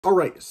All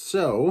right,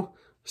 so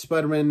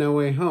Spider-Man No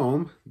Way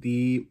Home,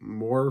 the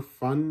more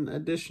fun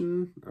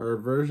edition or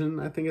version,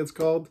 I think it's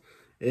called,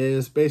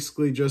 is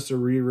basically just a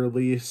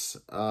re-release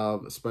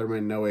of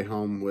Spider-Man No Way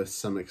Home with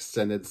some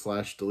extended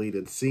slash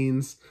deleted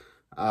scenes.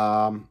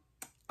 Um,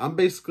 I'm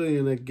basically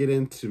going to get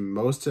into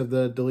most of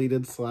the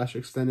deleted slash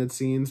extended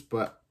scenes,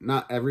 but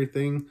not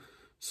everything.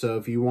 So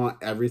if you want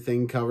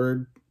everything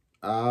covered,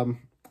 I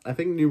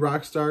think New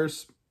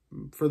Rockstars,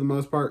 for the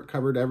most part,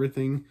 covered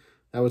everything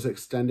that was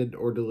extended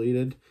or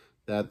deleted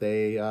that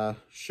they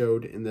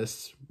showed in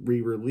this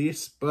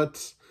re-release,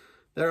 but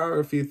there are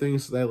a few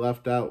things they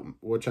left out,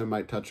 which I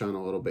might touch on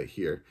a little bit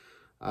here.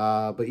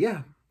 But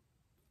yeah,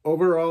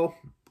 overall,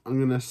 I'm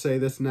going to say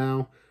this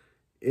now.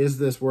 Is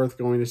this worth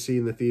going to see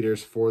in the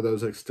theaters for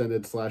those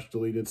extended slash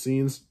deleted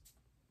scenes?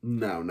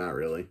 No, not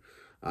really.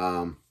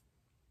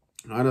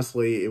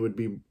 Honestly, it would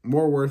be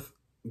more worth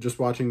just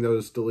watching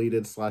those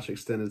deleted slash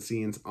extended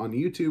scenes on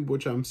YouTube,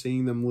 which I'm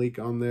seeing them leak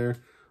on there,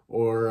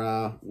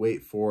 or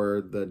wait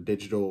for the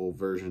digital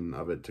version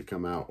of it to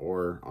come out,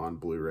 or on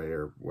Blu-ray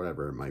or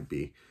whatever it might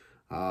be.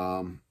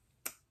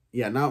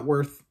 Yeah, not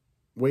worth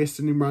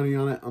wasting your money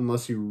on it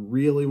unless you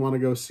really want to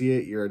go see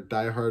it. You're a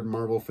diehard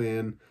Marvel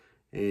fan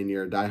and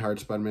you're a diehard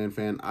Spider-Man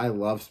fan. I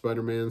love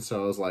Spider-Man,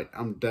 so I was like,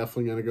 I'm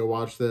definitely going to go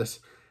watch this.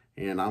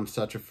 And I'm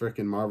such a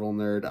freaking Marvel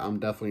nerd. I'm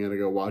definitely going to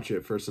go watch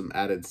it for some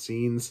added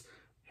scenes.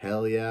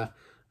 Hell yeah.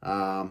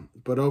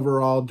 But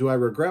overall, do I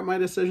regret my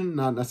decision?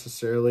 Not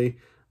necessarily.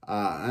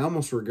 I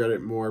almost regret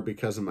it more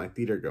because of my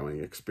theater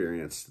going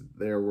experience.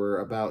 There were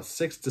about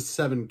 6 to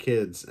 7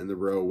 kids in the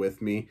row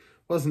with me.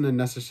 Wasn't a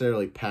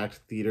necessarily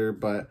packed theater,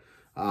 but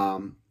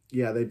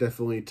yeah, they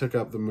definitely took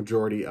up the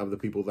majority of the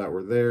people that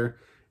were there.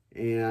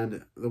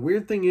 And the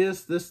weird thing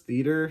is, this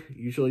theater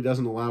usually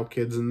doesn't allow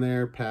kids in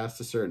there past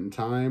a certain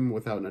time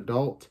without an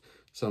adult.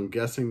 So I'm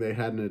guessing they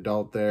had an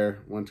adult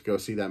there, went to go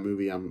see that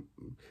movie. I'm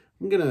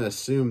going to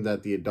assume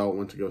that the adult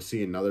went to go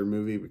see another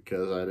movie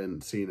because I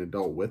didn't see an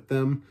adult with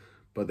them.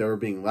 But they were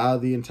being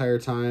loud the entire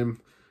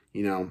time.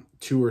 You know,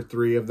 2 or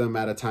 3 of them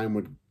at a time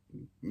would,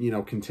 you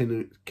know,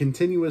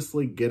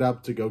 continuously get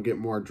up to go get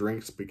more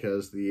drinks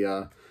because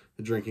the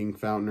drinking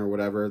fountain or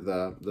whatever,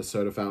 the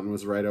soda fountain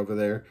was right over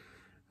there.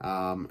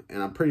 And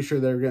I'm pretty sure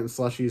they were getting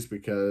slushies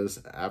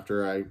because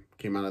after I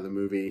came out of the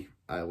movie,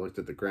 I looked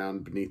at the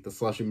ground beneath the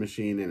slushie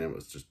machine and it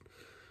was just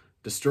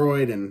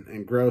destroyed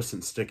and gross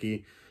and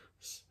sticky.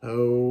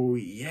 So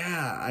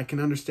yeah, I can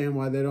understand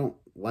why they don't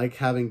like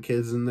having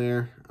kids in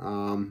there.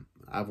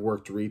 I've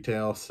worked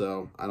retail,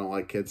 so I don't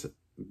like kids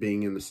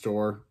being in the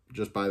store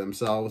just by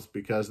themselves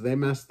because they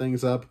mess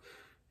things up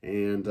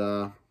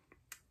and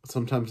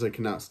sometimes I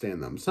cannot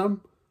stand them.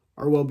 Some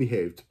are well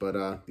behaved,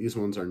 but these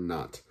ones are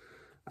not.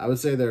 I would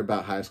say they're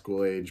about high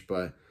school age,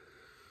 but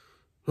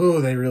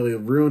oh, they really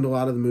ruined a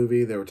lot of the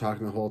movie. They were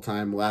talking the whole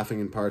time, laughing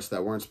in parts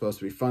that weren't supposed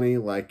to be funny,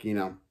 like, you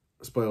know,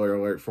 spoiler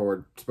alert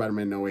for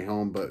Spider-Man No Way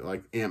Home, but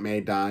like Aunt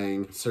May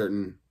dying,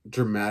 certain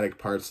dramatic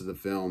parts of the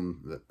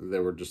film that they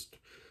were just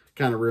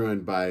kind of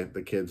ruined by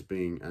the kids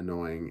being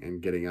annoying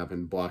and getting up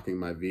and blocking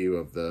my view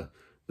of the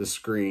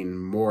screen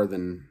more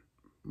than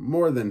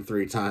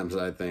 3 times,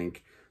 I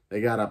think. They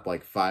got up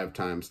like 5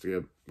 times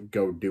to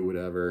go do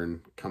whatever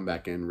and come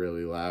back in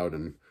really loud.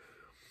 And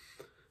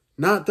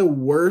not the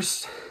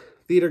worst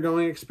theater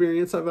going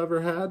experience I've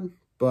ever had,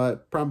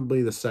 but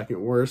probably the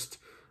second worst.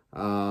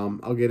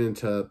 I'll get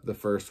into the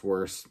first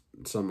worst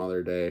some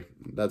other day.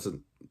 That's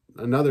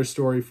another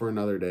story for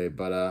another day,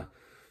 but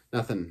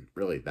nothing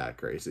really that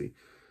crazy.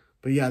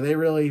 But yeah, they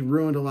really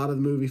ruined a lot of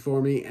the movie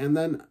for me. And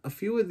then a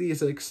few of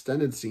these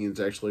extended scenes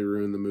actually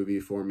ruined the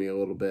movie for me a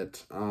little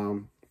bit.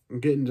 I'll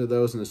get into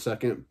those in a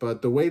second.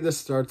 But the way this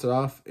starts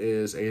off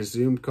is a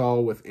Zoom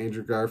call with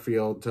Andrew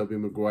Garfield, Tobey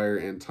Maguire,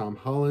 and Tom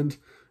Holland,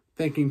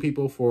 thanking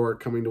people for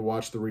coming to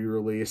watch the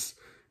re-release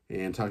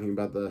and talking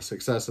about the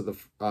success of the,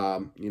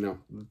 you know,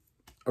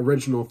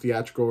 original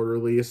theatrical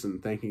release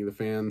and thanking the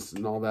fans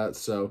and all that.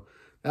 So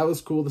that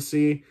was cool to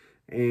see.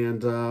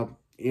 And,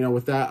 you know,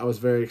 with that, I was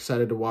very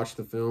excited to watch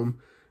the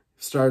film.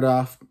 Start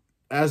off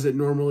as it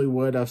normally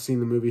would. I've seen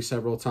the movie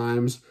several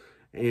times.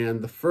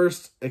 And the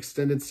first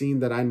extended scene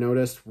that I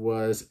noticed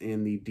was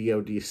in the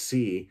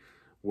DODC,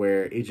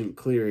 where Agent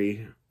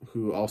Cleary,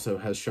 who also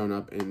has shown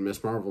up in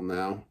Miss Marvel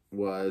now,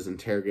 was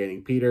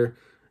interrogating Peter.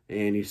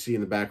 And you see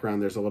in the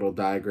background, there's a little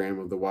diagram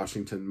of the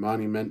Washington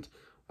Monument,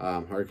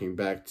 harking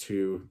back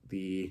to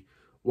the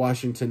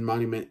Washington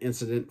Monument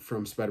incident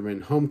from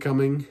Spider-Man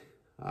Homecoming.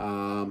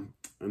 And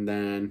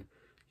then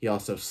he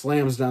also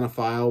slams down a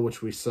file,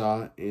 which we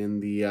saw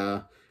in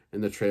the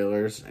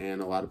trailers,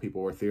 and a lot of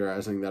people were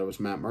theorizing that it was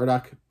Matt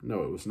Murdock.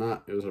 No, it was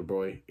not. It was our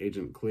boy,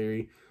 Agent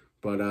Cleary.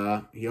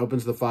 But he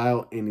opens the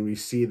file, and we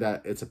see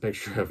that it's a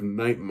picture of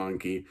Night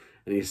Monkey,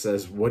 and he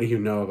says, "What do you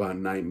know about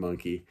Night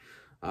Monkey?"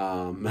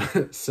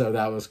 So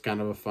that was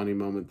kind of a funny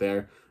moment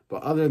there.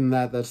 But other than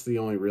that, that's the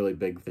only really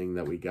big thing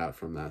that we got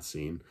from that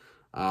scene.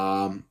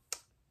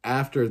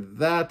 After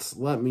that,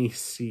 let me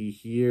see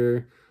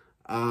here.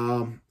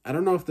 I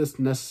don't know if this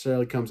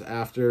necessarily comes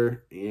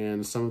after,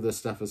 and some of this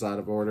stuff is out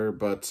of order,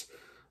 but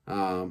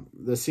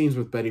The scenes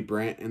with Betty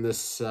Brant in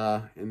this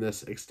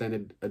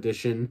extended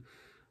edition,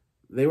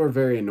 they were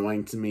very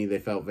annoying to me. They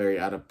felt very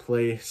out of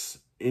place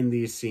in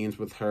these scenes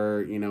with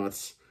her. You know,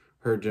 it's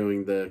her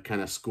doing the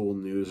kind of school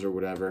news or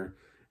whatever.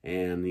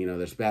 And, you know,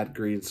 there's bad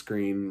green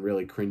screen,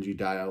 really cringy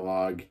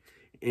dialogue.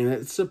 And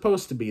it's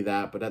supposed to be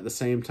that, but at the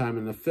same time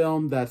in the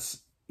film, that's,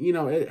 you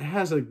know, it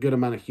has a good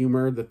amount of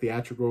humor, the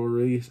theatrical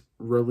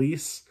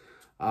release.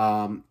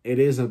 It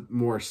is a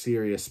more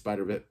serious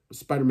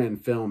Spider-Man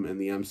film in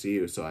the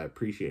MCU, so I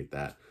appreciate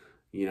that.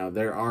 You know,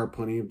 there are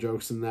plenty of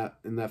jokes in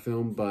that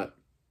film, but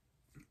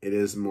it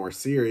is more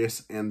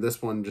serious, and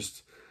this one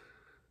just,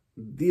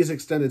 these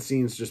extended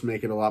scenes just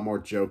make it a lot more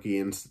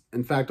jokey, and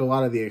in fact, a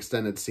lot of the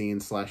extended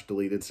scenes /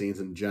 deleted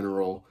scenes in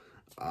general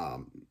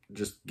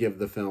just give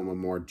the film a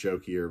more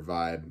jokier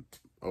vibe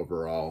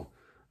overall,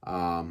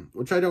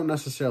 which I don't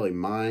necessarily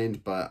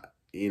mind, but,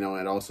 you know,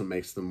 it also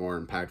makes the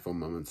more impactful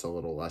moments a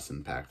little less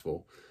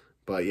impactful.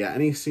 But yeah,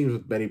 any scenes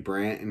with Betty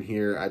Brant in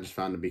here, I just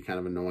found to be kind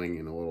of annoying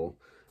and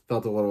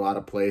felt a little out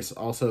of place.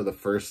 Also, the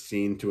first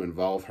scene to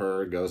involve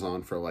her goes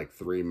on for like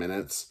 3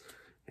 minutes,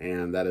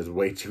 and that is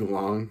way too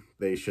long.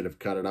 They should have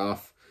cut it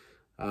off.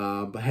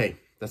 But hey,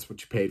 that's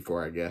what you paid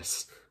for, I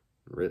guess.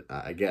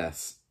 I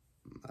guess.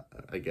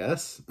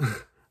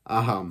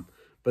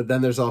 But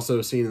then there's also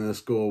a scene in the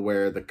school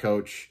where the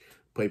coach,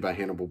 played by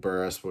Hannibal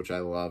Buress, which I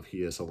love,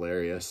 he is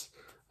hilarious,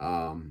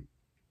 and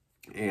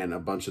a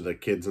bunch of the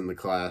kids in the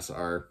class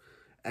are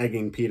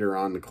egging Peter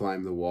on to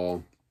climb the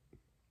wall,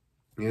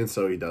 and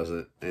so he does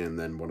it, and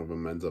then one of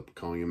them ends up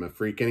calling him a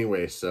freak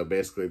anyway. So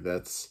basically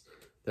that's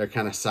their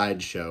kind of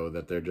sideshow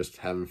that they're just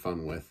having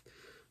fun with,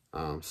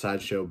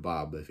 sideshow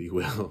Bob, if you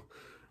will.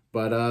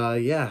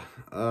 But yeah,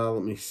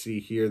 let me see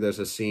here. There's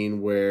a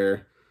scene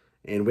where,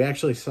 and we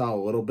actually saw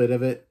a little bit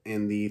of it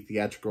in the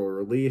theatrical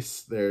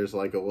release. There's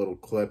like a little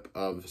clip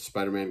of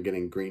Spider-Man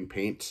getting green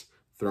paint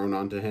thrown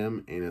onto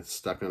him, and it's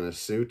stuck on his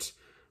suit.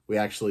 We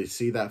actually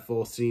see that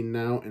full scene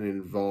now, and it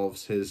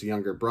involves his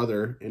younger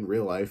brother in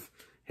real life,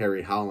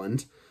 Harry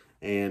Holland.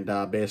 And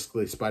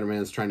basically,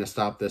 Spider-Man's trying to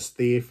stop this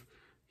thief.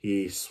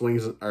 He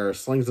slings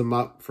him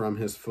up from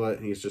his foot,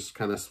 and he's just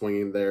kind of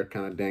swinging there,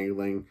 kind of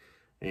dangling.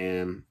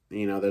 And,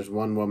 you know, there's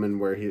one woman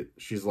where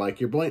she's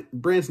like, your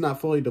brain's not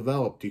fully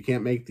developed. You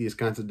can't make these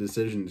kinds of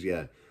decisions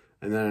yet.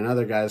 And then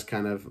another guy's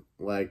kind of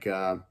like,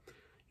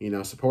 you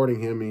know,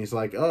 supporting him. And he's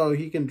like, oh,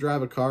 he can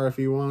drive a car if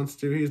he wants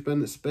to. He's been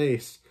to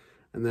space.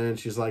 And then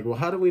she's like, well,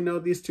 how do we know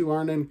these two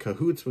aren't in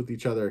cahoots with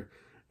each other?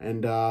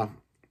 And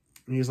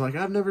he's like,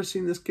 I've never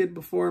seen this kid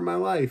before in my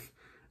life.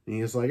 And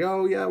he's like,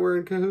 oh, yeah, we're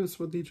in cahoots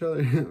with each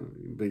other.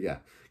 But yeah,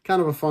 kind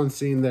of a fun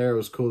scene there. It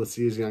was cool to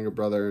see his younger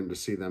brother and to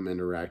see them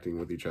interacting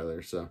with each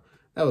other. So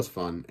that was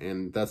fun.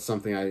 And that's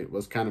something I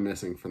was kind of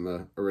missing from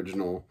the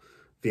original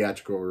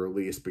theatrical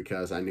release,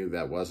 because I knew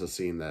that was a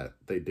scene that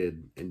they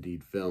did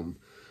indeed film.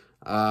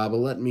 But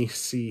let me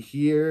see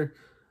here.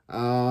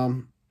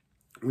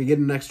 We get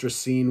an extra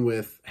scene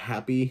with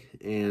Happy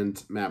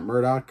and Matt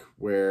Murdock,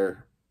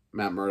 where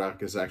Matt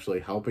Murdock is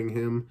actually helping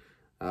him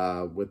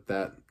with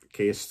that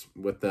case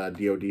with the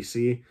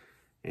DODC,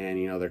 and,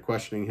 you know, they're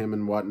questioning him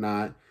and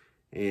whatnot.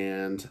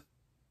 And,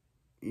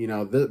 you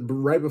know,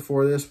 right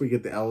before this, we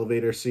get the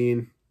elevator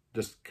scene,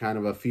 just kind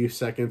of a few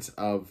seconds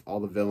of all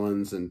the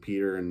villains and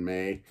Peter and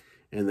May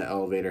in the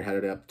elevator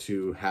headed up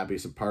to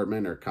Happy's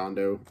apartment, or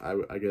condo,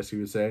 I guess you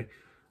would say.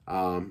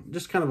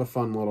 Just kind of a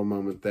fun little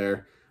moment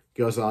there.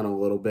 Goes on a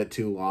little bit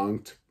too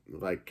long to,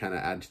 like, kind of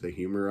add to the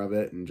humor of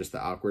it and just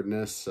the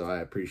awkwardness, so I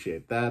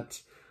appreciate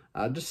that.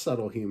 Just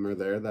subtle humor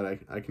there that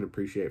I can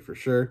appreciate for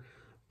sure.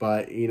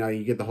 But, you know,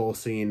 you get the whole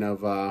scene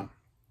of,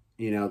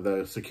 you know,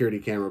 the security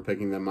camera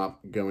picking them up,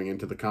 going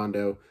into the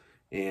condo,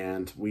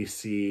 and we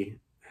see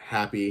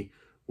Happy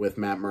with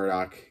Matt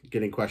Murdock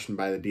getting questioned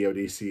by the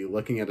DODC,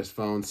 looking at his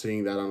phone,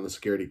 seeing that on the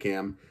security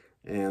cam,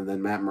 and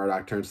then Matt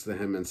Murdock turns to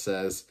him and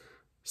says,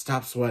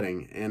 stop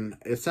sweating. And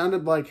it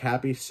sounded like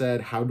Happy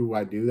said, how do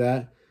I do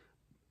that?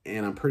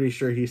 And I'm pretty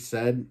sure he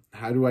said,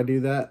 how do I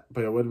do that?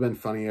 But it would have been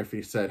funnier if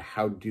he said,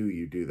 how do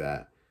you do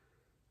that?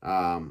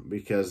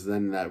 Because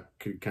then that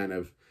could kind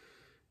of,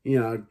 you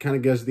know, kind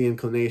of gives the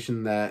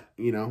inclination that,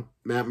 you know,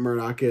 Matt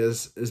Murdock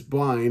is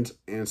blind.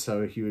 And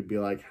so he would be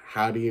like,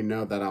 how do you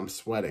know that I'm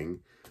sweating?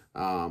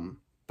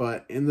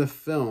 But in the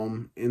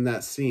film, in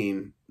that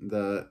scene,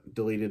 the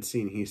deleted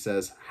scene, he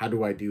says, how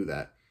do I do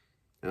that?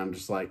 And I'm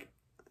just like,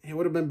 it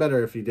would have been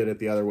better if he did it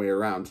the other way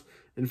around.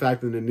 In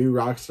fact, in the new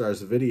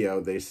Rockstars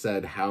video, they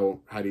said, how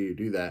do you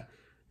do that?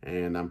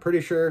 And I'm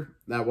pretty sure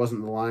that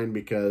wasn't the line,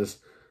 because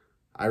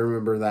I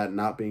remember that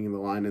not being the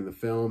line in the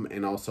film.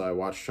 And also I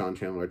watched Sean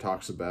Chandler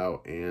Talks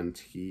About, and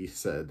he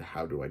said,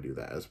 how do I do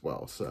that as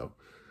well? So,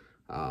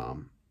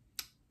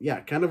 yeah,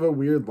 kind of a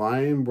weird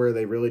line where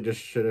they really just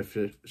should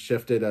have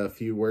shifted a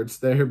few words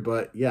there.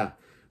 But yeah,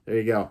 there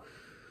you go.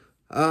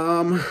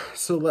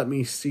 So let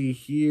me see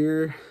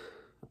here.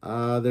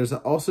 There's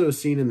also a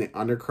scene in the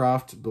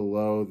Undercroft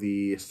below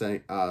the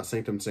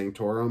Sanctum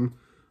Sanctorum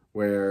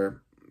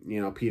where,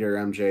 you know, Peter,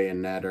 MJ,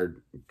 and Ned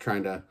are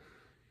trying to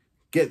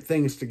get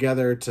things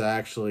together to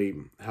actually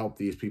help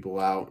these people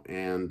out.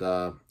 And,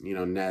 you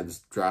know, Ned's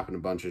dropping a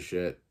bunch of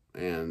shit.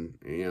 And,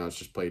 you know, it's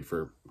just played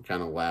for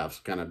kind of laughs,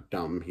 kind of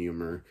dumb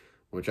humor,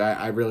 which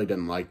I really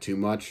didn't like too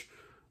much.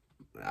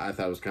 I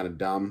thought it was kind of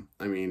dumb.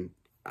 I mean,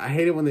 I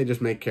hate it when they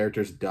just make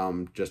characters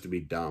dumb just to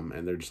be dumb,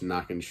 and they're just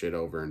knocking shit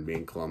over and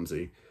being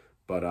clumsy.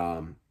 But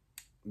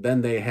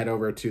then they head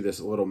over to this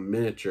little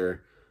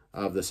miniature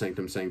of the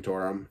Sanctum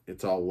Sanctorum.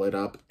 It's all lit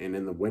up, and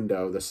in the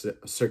window, the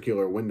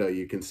circular window,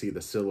 you can see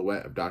the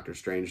silhouette of Doctor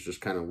Strange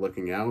just kind of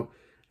looking out.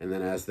 And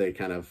then as they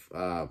kind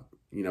of,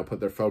 you know, put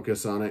their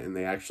focus on it and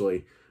they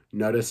actually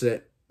notice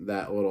it,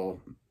 that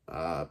little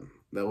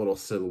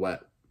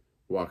silhouette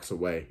walks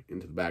away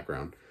into the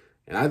background.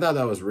 And I thought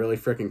that was really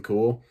freaking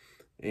cool.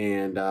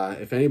 And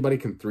if anybody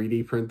can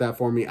 3D print that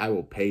for me, I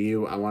will pay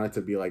you. I want it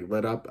to be like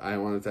lit up. I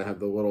want it to have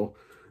the little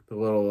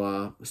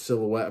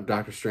silhouette of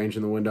Doctor Strange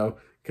in the window,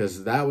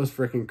 because that was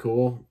freaking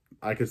cool.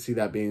 I could see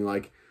that being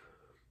like,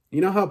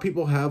 you know how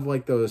people have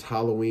like those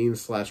Halloween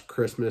 /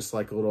 Christmas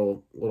like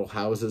little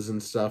houses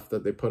and stuff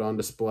that they put on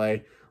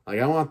display. Like,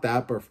 I want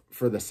that, but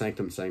for the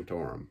Sanctum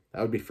Sanctorum.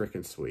 That would be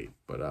freaking sweet.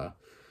 But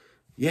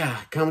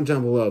yeah, comment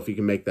down below if you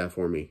can make that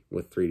for me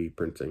with 3D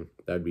printing.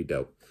 That'd be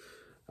dope.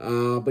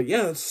 But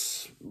yeah,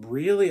 that's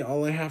really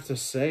all I have to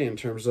say in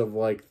terms of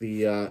like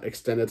the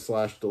extended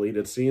 /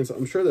 deleted scenes.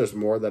 I'm sure there's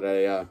more that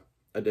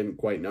I didn't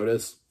quite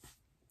notice.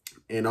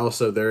 And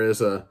also there is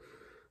a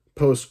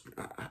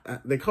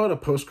they call it a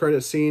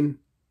post-credit scene.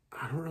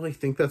 I don't really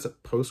think that's a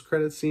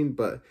post-credit scene,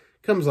 but it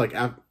comes like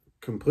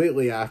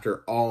completely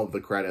after all of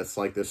the credits.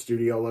 Like the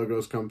studio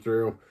logos come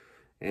through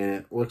and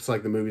it looks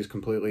like the movie's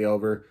completely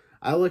over.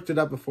 I looked it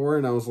up before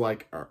and I was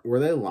like, were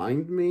they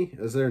lying to me?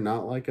 Is there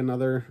not like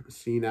another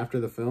scene after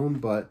the film?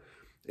 But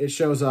it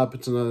shows up.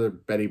 It's another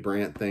Betty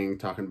Brant thing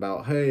talking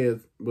about, hey, it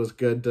was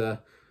good to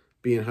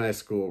be in high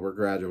school. We're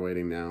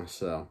graduating now.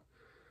 So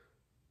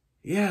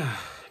yeah,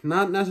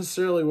 not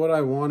necessarily what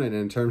I wanted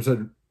in terms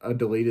of a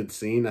deleted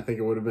scene. I think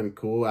it would have been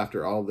cool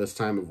after all this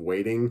time of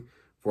waiting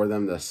for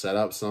them to set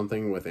up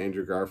something with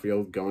Andrew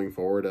Garfield going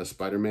forward as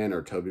Spider-Man,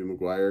 or Tobey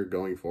Maguire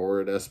going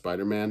forward as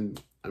Spider-Man.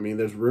 I mean,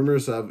 there's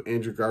rumors of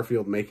Andrew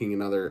Garfield making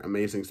another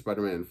Amazing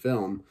Spider-Man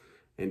film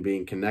and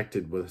being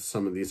connected with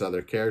some of these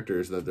other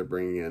characters that they're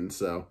bringing in.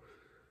 So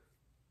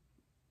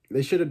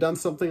they should have done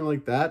something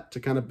like that to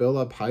kind of build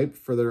up hype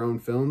for their own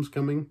films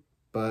coming.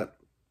 But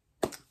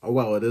oh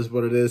well, it is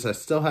what it is. I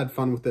still had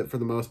fun with it for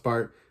the most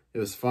part. It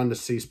was fun to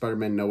see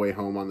Spider-Man No Way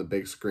Home on the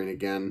big screen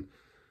again.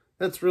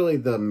 That's really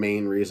the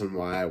main reason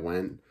why I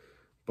went.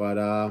 But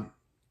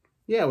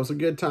yeah, it was a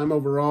good time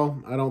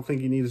overall. I don't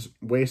think you need to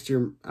waste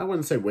your, I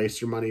wouldn't say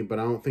waste your money, but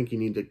I don't think you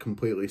need to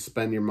completely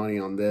spend your money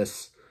on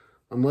this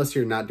unless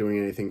you're not doing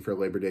anything for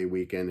Labor Day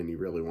weekend and you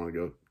really want to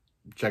go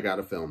check out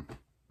a film.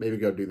 Maybe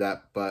go do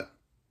that. But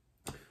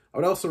I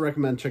would also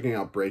recommend checking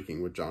out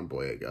Breaking with John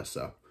Boyega.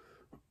 So,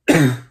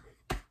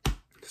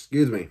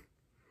 excuse me.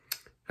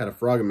 Had a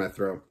frog in my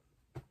throat.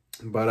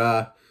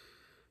 But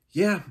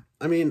yeah,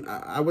 I mean,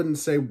 I wouldn't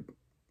say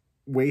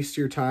waste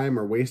your time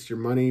or waste your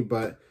money,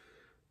 but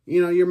you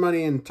know, your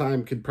money and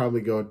time could probably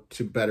go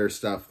to better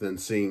stuff than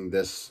seeing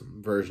this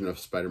version of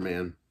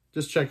Spider-Man.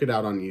 Just check it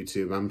out on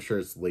YouTube. I'm sure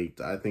it's leaked.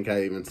 I think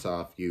I even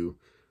saw a few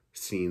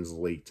scenes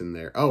leaked in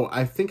there. Oh,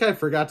 I think I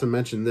forgot to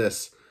mention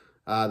this.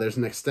 There's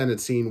an extended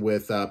scene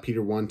with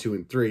Peter 1, 2,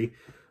 and 3,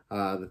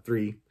 the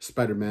 3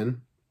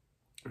 Spider-Men.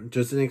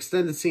 Just an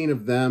extended scene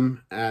of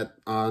them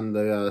on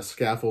the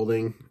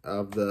scaffolding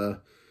of the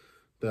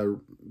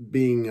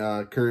being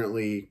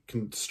currently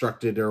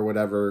constructed or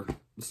whatever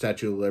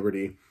Statue of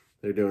Liberty.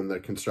 They're doing the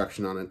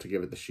construction on it to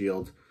give it the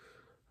shield.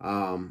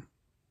 And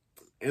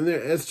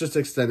it's just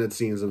extended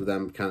scenes of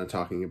them kind of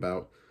talking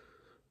about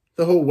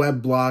the whole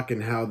web block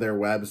and how their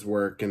webs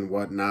work and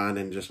whatnot,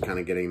 and just kind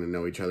of getting to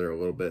know each other a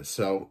little bit.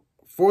 So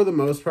for the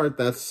most part,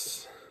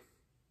 that's,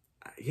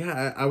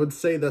 yeah, I would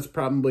say that's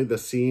probably the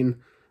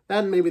scene.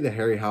 That and maybe the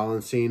Harry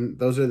Holland scene.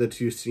 Those are the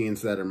two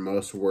scenes that are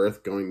most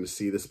worth going to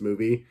see this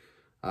movie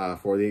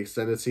for the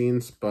extended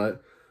scenes.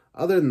 But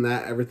other than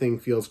that, everything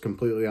feels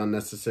completely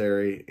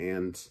unnecessary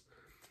and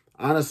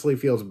honestly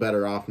feels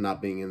better off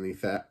not being in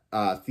the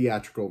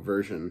theatrical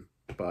version.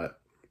 But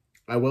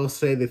I will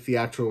say the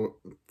theatrical,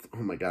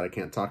 oh my god, I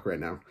can't talk right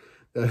now.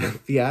 The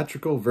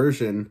theatrical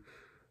version,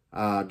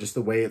 just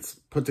the way it's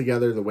put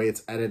together, the way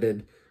it's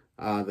edited,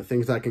 the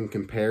things I can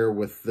compare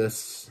with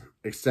this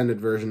extended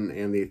version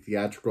and the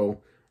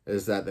theatrical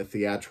is that the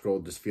theatrical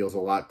just feels a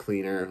lot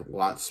cleaner, a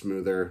lot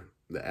smoother.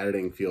 The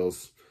editing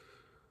feels,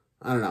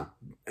 I don't know,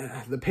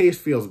 the pace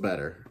feels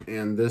better,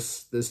 and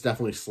this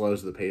definitely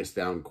slows the pace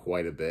down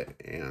quite a bit,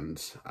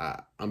 and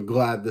I'm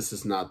glad this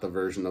is not the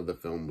version of the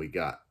film we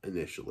got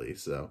initially.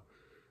 So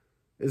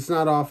it's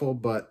not awful,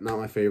 but not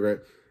my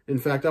favorite. In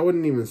fact, I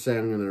wouldn't even say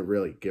I'm going to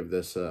really give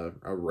this a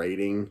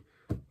rating,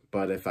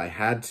 but if I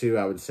had to,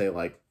 I would say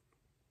like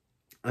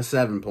a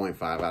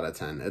 7.5 out of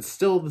 10. It's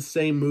still the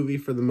same movie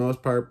for the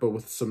most part, but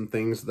with some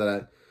things that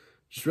I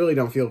just really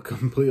don't feel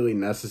completely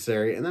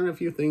necessary, and then a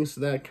few things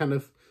that kind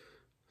of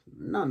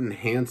not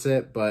enhance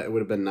it, but it would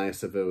have been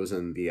nice if it was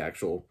in the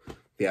actual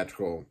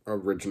theatrical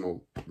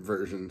original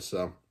version.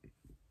 So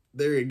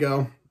there you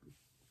go.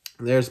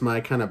 There's my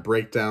kind of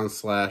breakdown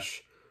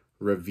slash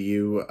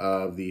review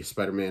of the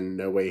Spider-Man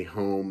No Way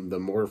Home, the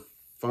more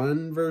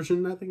fun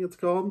version, I think it's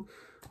called.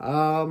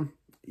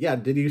 Yeah,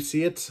 did you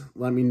see it?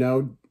 Let me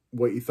know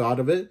what you thought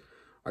of it.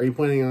 Are you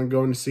planning on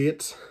going to see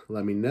it?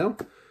 Let me know.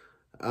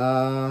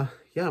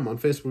 Yeah, I'm on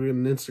Facebook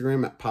and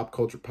Instagram at Pop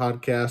Culture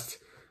Podcast.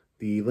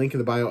 The link in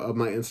the bio of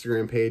my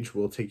Instagram page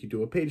will take you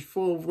to a page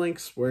full of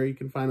links where you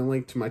can find a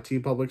link to my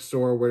TeePublic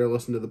store, where to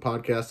listen to the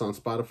podcast on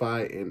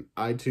Spotify and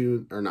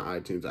iTunes, or not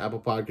iTunes,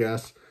 Apple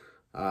Podcasts.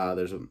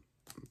 There's a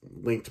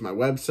link to my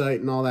website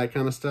and all that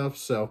kind of stuff.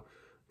 So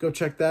go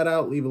check that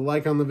out. Leave a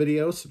like on the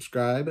video,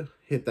 subscribe,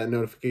 hit that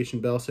notification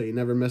bell so you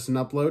never miss an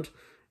upload.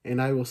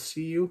 And I will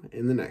see you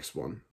in the next one.